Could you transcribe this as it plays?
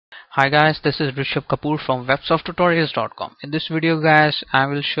Hi guys, this is Rishabh Kapoor from websofttutorials.com. In this video guys, I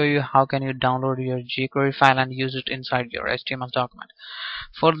will show you how can you download your jQuery file and use it inside your HTML document.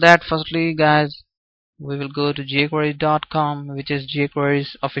 For that, firstly guys, we will go to jquery.com, which is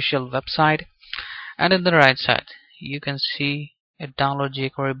jQuery's official website, and in the right side you can see a download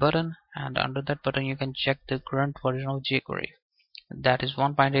jQuery button, and under that button you can check the current version of jQuery, that is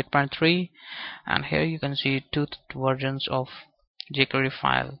 1.8.3, and here you can see two versions of jQuery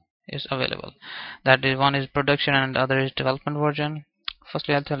file is available. That is, one is production and the other is development version.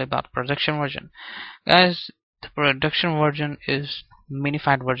 Firstly, I'll tell you about production version. Guys, the production version is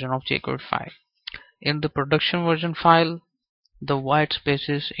minified version of jQuery file. In the production version file, the white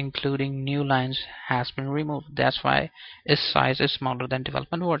spaces including new lines has been removed. That's why its size is smaller than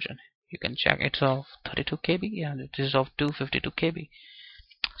development version. You can check it's of 32 KB and it is of 252 KB.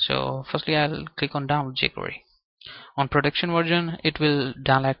 So firstly I'll click on download jQuery. On production version, it will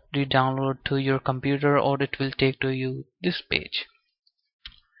directly download to your computer, or it will take to you this page.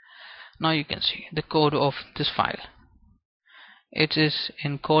 Now you can see the code of this file. It is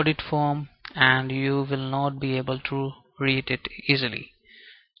in coded form and you will not be able to read it easily.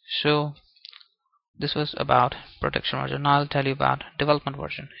 So this was about production version. Now I'll tell you about development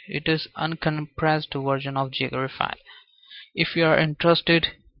version. It is uncompressed version of jQuery file. If you are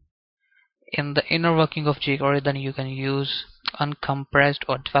interested in the inner working of jQuery, then you can use uncompressed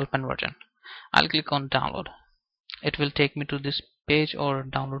or development version. I'll click on download. It will take me to this page, or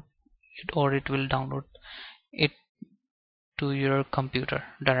download it, or it will download it to your computer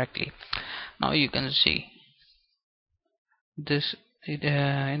directly. Now you can see this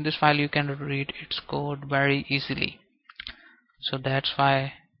in this file you can read its code very easily, so that's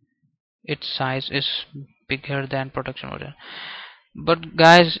why its size is bigger than production version. But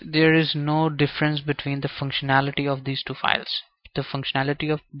guys, there is no difference between the functionality of these two files. The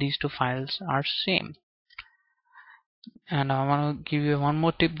functionality of these two files are same. And I want to give you one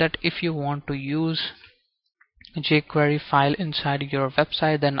more tip, that if you want to use jQuery file inside your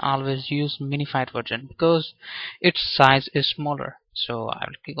website, then always use minified version because its size is smaller. So I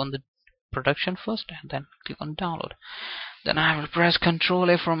will click on the production first and then click on download. Then I will press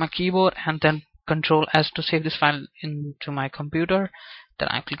Ctrl A from my keyboard and then Ctrl S to save this file into my computer. Then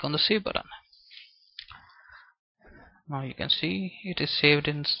I click on the save button. Now you can see it is saved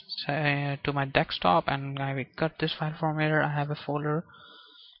in to my desktop, and I will cut this file from here. I have a folder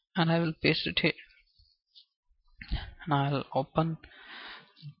and I will paste it here. And I'll open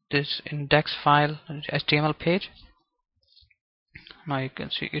this index file HTML page. Now you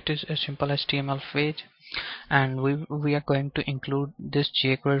can see it is a simple HTML page, and we are going to include this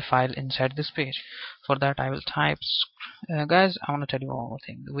jQuery file inside this page. For that I will type guys, I want to tell you one more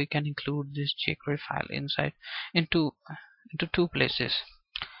thing. We can include this jQuery file inside into two places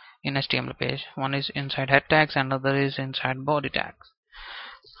in HTML page. One is inside head tags and other is inside body tags.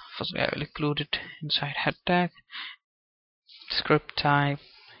 First I will include it inside head tag. Script type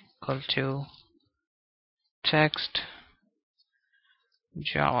equal to text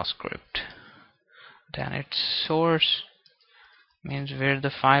JavaScript. Then its source means where the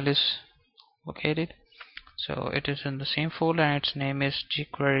file is located. So it is in the same folder and its name is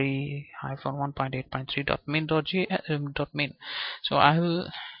jQuery 1.8.3.min.min. So I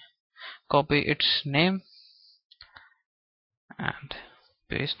will copy its name and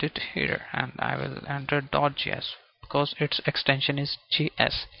paste it here, and I will enter .js because its extension is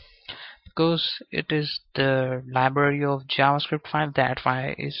JS. Because it is the library of JavaScript file, that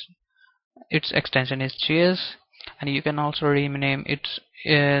file is its extension is JS, and you can also rename its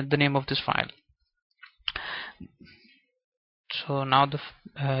the name of this file. So now the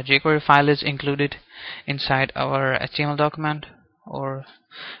jQuery file is included inside our HTML document, or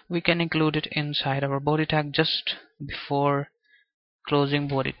we can include it inside our body tag just before closing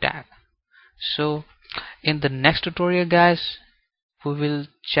body tag. So in the next tutorial guys, we will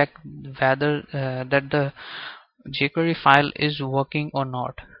check whether that the jQuery file is working or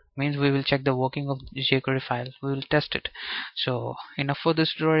not. Means we will check the working of the jQuery file. We will test it. So enough for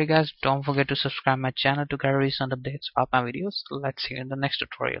this tutorial guys. Don't forget to subscribe my channel to get recent updates about my videos. Let's see you in the next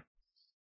tutorial.